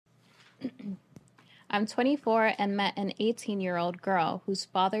I'm 24 and met an 18-year-old girl whose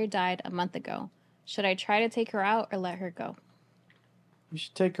father died a month ago. Should I try to take her out or let her go? You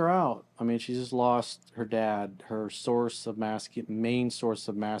should take her out. I mean, she just lost her dad, her main source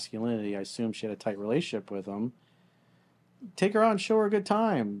of masculinity. I assume she had a tight relationship with him. Take her out and show her a good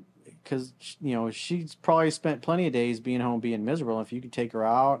time, because she's probably spent plenty of days being home being miserable. If you could take her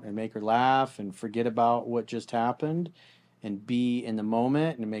out and make her laugh and forget about what just happened, and be in the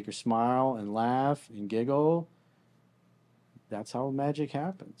moment and make her smile and laugh and giggle, that's how magic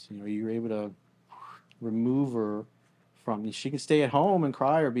happens. You're able to remove her from. She can stay at home and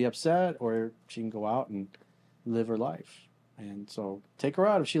cry or be upset, or she can go out and live her life. And so take her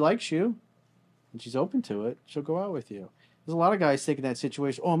out. If she likes you and she's open to it, she'll go out with you. There's a lot of guys taking that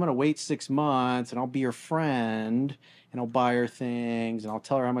situation. Oh, I'm going to wait 6 months and I'll be her friend and I'll buy her things and I'll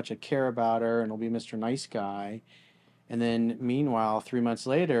tell her how much I care about her and I'll be Mr. Nice Guy. And then meanwhile, 3 months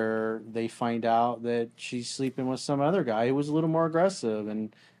later, they find out that she's sleeping with some other guy who was a little more aggressive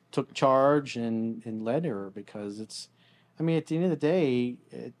and took charge and led her, because at the end of the day,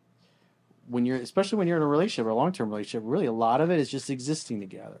 especially when you're in a relationship or a long-term relationship, really a lot of it is just existing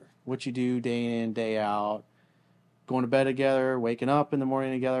together. What you do day in, day out, going to bed together, waking up in the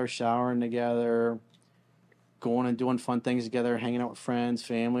morning together, showering together, going and doing fun things together, hanging out with friends,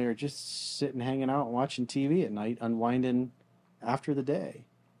 family, or just sitting, hanging out, and watching TV at night, unwinding after the day.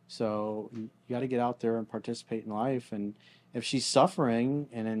 So you got to get out there and participate in life. And if she's suffering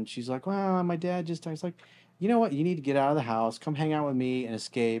and then she's like, well, my dad just died, it's like, you know what? You need to get out of the house, come hang out with me and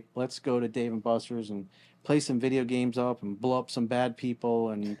escape. Let's go to Dave and Buster's and play some video games up and blow up some bad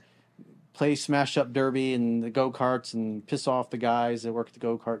people and play smash up derby and the go-karts and piss off the guys that work at the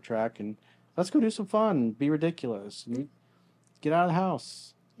go-kart track, and let's go do some fun, be ridiculous, and get out of the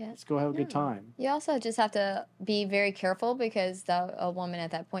house. Yeah. Let's go have a good time. You also just have to be very careful, because a woman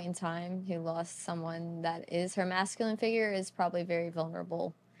at that point in time who lost someone that is her masculine figure is probably very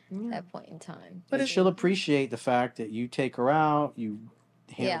vulnerable at that point in time. But she'll appreciate the fact that you take her out, you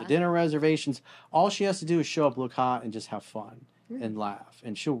handle the dinner reservations. All she has to do is show up, look hot, and just have fun and laugh.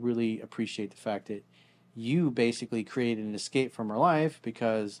 And she'll really appreciate the fact that you basically created an escape from her life,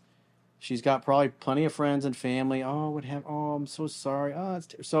 because she's got probably plenty of friends and family. Oh, I'm so sorry.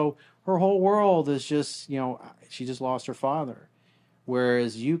 So her whole world is just, she just lost her father.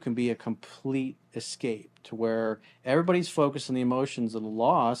 Whereas you can be a complete escape, to where everybody's focused on the emotions of the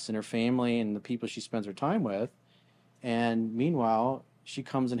loss and her family and the people she spends her time with. And meanwhile, she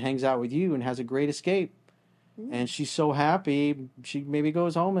comes and hangs out with you and has a great escape. And she's so happy, she maybe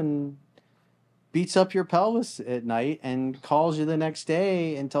goes home and beats up your pelvis at night and calls you the next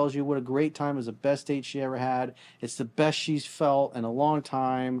day and tells you what a great time, it was the best date she ever had. It's the best she's felt in a long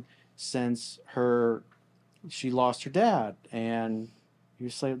time since she lost her dad. And you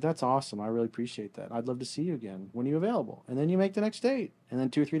say, that's awesome. I really appreciate that. I'd love to see you again. When are you available? And then you make the next date. And then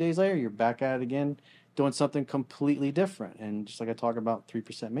 2 or 3 days later, you're back at it again, doing something completely different. And just like I talk about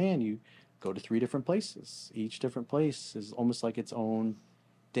 3% Man, you go to 3 different places. Each different place is almost like its own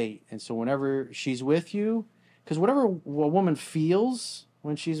date. And so whenever she's with you, because whatever a woman feels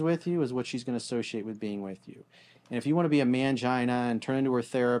when she's with you is what she's going to associate with being with you. And if you want to be a mangina and turn into her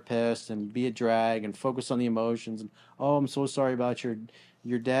therapist and be a drag and focus on the emotions and, oh, I'm so sorry about your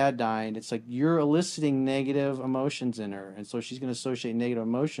dad dying, it's like you're eliciting negative emotions in her. And so she's going to associate negative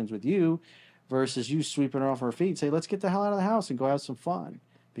emotions with you, versus you sweeping her off her feet and say, let's get the hell out of the house and go have some fun,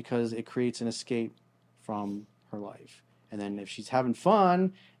 because it creates an escape from her life. And then if she's having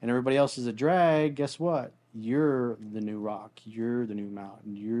fun and everybody else is a drag, guess what? You're the new rock. You're the new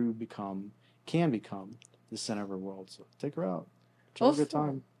mountain. You can become the center of her world. So take her out. Have a good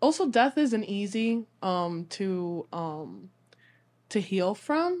time. Also, death isn't easy to heal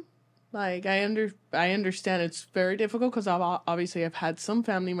from. Like, I understand it's very difficult, because I've had some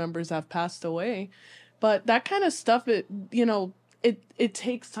family members that have passed away. But that kind of stuff, it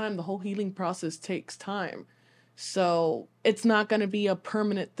takes time. The whole healing process takes time. So it's not going to be a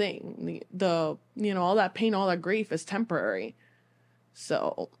permanent thing. The all that pain, all that grief is temporary.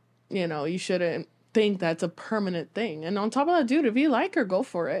 So, you shouldn't think that's a permanent thing. And on top of that, dude, if you like her, go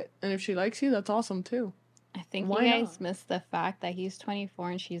for it. And if she likes you, that's awesome too. I think you guys missed the fact that he's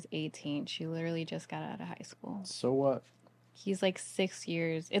 24 and she's 18. She literally just got out of high school. So what? He's like 6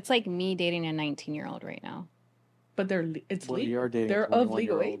 years. It's like me dating a 19-year-old right now. But they're of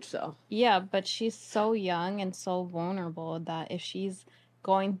legal age, so. Yeah, but she's so young and so vulnerable that if she's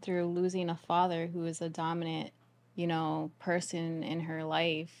going through losing a father who is a dominant person in her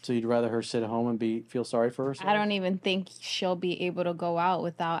life. So you'd rather her sit at home and feel sorry for herself? I don't even think she'll be able to go out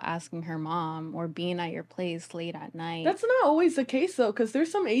without asking her mom or being at your place late at night. That's not always the case, though, because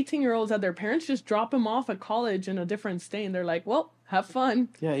there's some 18-year-olds that their parents just drop them off at college in a different state, and they're like, well, have fun.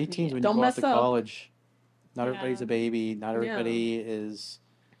 Yeah, 18's when Don't you go off mess to up. college. Not Yeah. everybody's a baby. Not everybody is,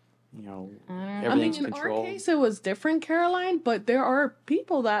 I don't I everything's mean, in controlled. our case, it was different, Caroline, but there are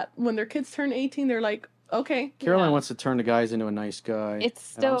people that when their kids turn 18, they're like, okay. Caroline Yeah. wants to turn the guys into a nice guy.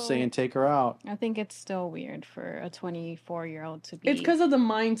 It's and I'm still- saying take her out. I think it's still weird for a 24-year-old to be. It's because of the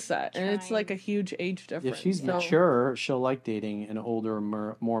mindset, and it's trying- like a huge age difference. If she's so- mature, she'll like dating an older,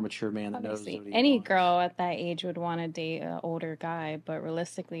 more mature man that knows Obviously, what he any wants. girl at that age would want to date an older guy, but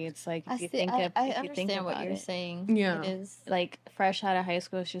realistically, it's like I if you see- think I if you think understand what about you're it, saying. Yeah. It is. like fresh out of high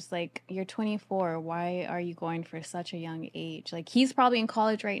school, it's just like you're 24. Why are you going for such a young age? Like he's probably in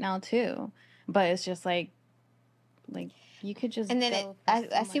college right now too, but it's just like you could just. And then go for I see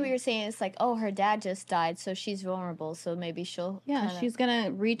what someone. you're saying. It's like, oh, her dad just died, so she's vulnerable. So maybe she'll. Yeah, kinda- she's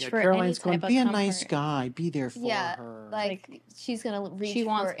gonna reach Yeah, for Caroline's any going, type be a of nice comfort. guy. Be there for Yeah, her. like she's gonna reach. she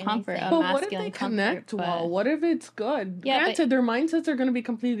wants for comfort, anything. a But what if masculine they comfort, connect but- well? What if it's good? Yeah, but- Granted, their mindsets are going to be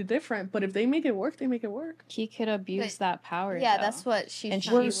completely different, but if they make it work, they make it work. He could abuse But- that power. Yeah, though. that's what she's. And she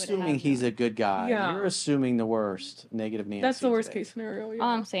We're would assuming have he's no- a good guy. Yeah. You're assuming the worst. Negative Nancy. That's the worst today. case scenario. Yeah. All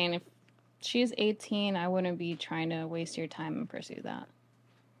I'm saying, if she's 18, I wouldn't be trying to waste your time and pursue that.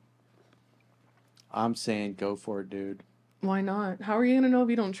 I'm saying go for it, dude. Why not? How are you going to know if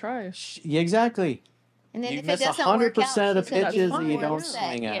you don't try? Yeah, exactly. And then You if miss it doesn't work out, 100% of the she's gonna be pitches that you more don't upset.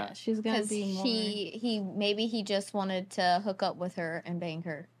 swing at. Yeah, she's gonna Because be more. he just wanted to hook up with her and bang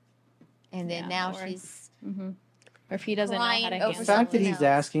her, and then Yeah, now or- she's Mhm. Or if he doesn't know how crying to over The handle fact that something he's else.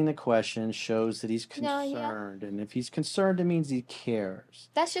 asking the question shows that he's No, yeah. concerned. And if he's concerned, it means he cares.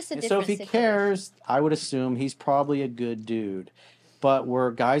 that's just a And so different if he situation. cares, I would assume he's probably a good dude. But where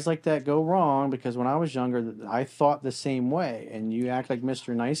guys like that go wrong, because when I was younger, I thought the same way. And you act like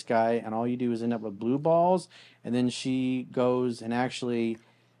Mr. Nice Guy, and all you do is end up with blue balls. And then she goes and actually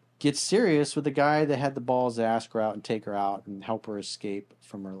gets serious with the guy that had the balls to ask her out and take her out and help her escape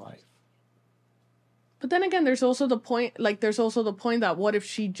from her life. But then again, there's also the point that what if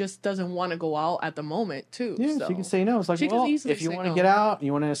she just doesn't want to go out at the moment, too? Yeah, so. she can say no. It's like, She could well, easily if you say want to no. get out,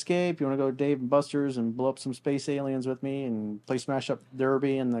 you want to escape, you want to go to Dave and Buster's and blow up some space aliens with me and play Smash Up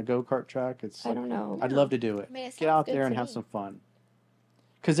Derby and the go-kart track. It's I like, don't know. I'd love to do it. I mean, it Get sounds out good there to and have me. some fun.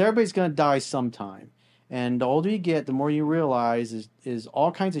 Because everybody's going to die sometime. And the older you get, the more you realize is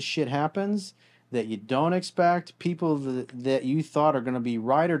all kinds of shit happens that you don't expect. People that you thought are going to be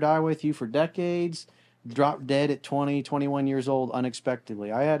ride or die with you for decades drop dead at 20, 21 years old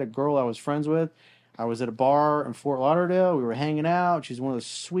unexpectedly. I had a girl I was friends with. I was at a bar in Fort Lauderdale. We were hanging out. She's one of the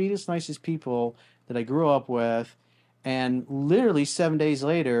sweetest, nicest people that I grew up with. And literally 7 days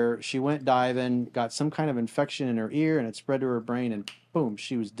later, she went diving, got some kind of infection in her ear, and it spread to her brain, and boom,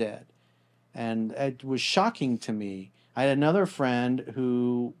 she was dead. And it was shocking to me. I had another friend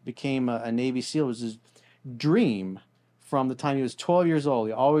who became a Navy SEAL. It was his dream from the time he was 12 years old.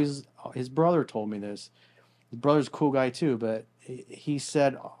 His brother told me this. His brother's a cool guy too, but he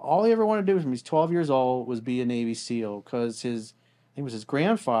said all he ever wanted to do from he's 12 years old was be a Navy SEAL because I think it was his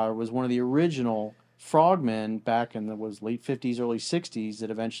grandfather was one of the original frogmen back in the late 50s, early 60s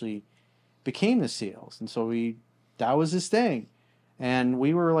that eventually became the SEALs. And so that was his thing. And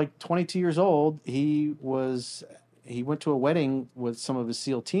we were like 22 years old. He went to a wedding with some of his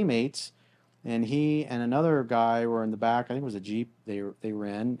SEAL teammates, and he and another guy were in the back. I think it was a Jeep they were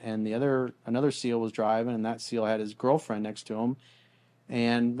in, and another SEAL was driving, and that SEAL had his girlfriend next to him.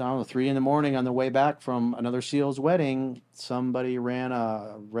 And I don't know, 3 a.m. on the way back from another SEAL's wedding, somebody ran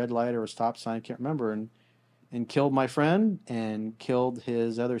a red light or a stop sign, I can't remember, and killed my friend and killed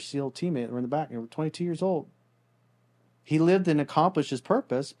his other SEAL teammate that were in the back. They were 22 years old. He lived and accomplished his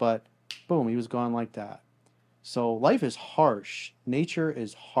purpose, but boom, he was gone like that. So life is harsh. Nature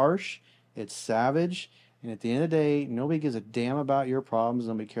is harsh. It's savage. And at the end of the day, nobody gives a damn about your problems.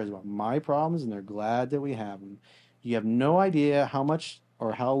 Nobody cares about my problems, and they're glad that we have them. You have no idea how much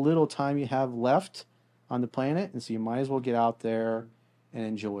or how little time you have left on the planet, and so you might as well get out there and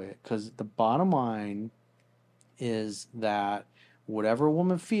enjoy it. Because the bottom line is that whatever a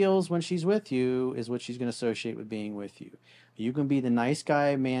woman feels when she's with you is what she's going to associate with being with you. You can be the nice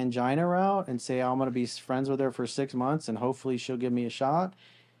guy mangina route and say, I'm going to be friends with her for 6 months and hopefully she'll give me a shot.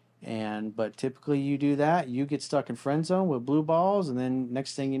 But typically you do that, you get stuck in friend zone with blue balls, and then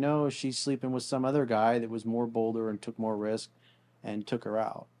next thing you know, she's sleeping with some other guy that was more bolder and took more risk and took her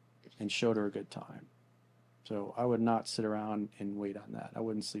out and showed her a good time. So I would not sit around and wait on that. I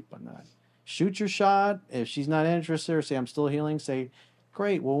wouldn't sleep on that. shoot your shot. If she's not interested or say, I'm still healing, say,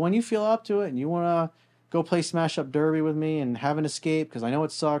 great. Well, when you feel up to it and you want to go play Smash Up Derby with me and have an escape, because I know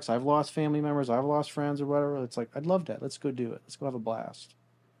it sucks. I've lost family members. I've lost friends or whatever. It's like, I'd love that. Let's go do it. Let's go have a blast.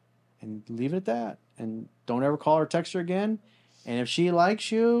 And leave it at that. And don't ever call her or text her again. And if she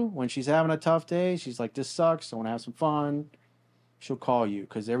likes you, when she's having a tough day, she's like, this sucks, I want to have some fun, she'll call you.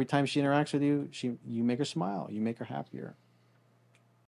 Because every time she interacts with you, you make her smile. You make her happier.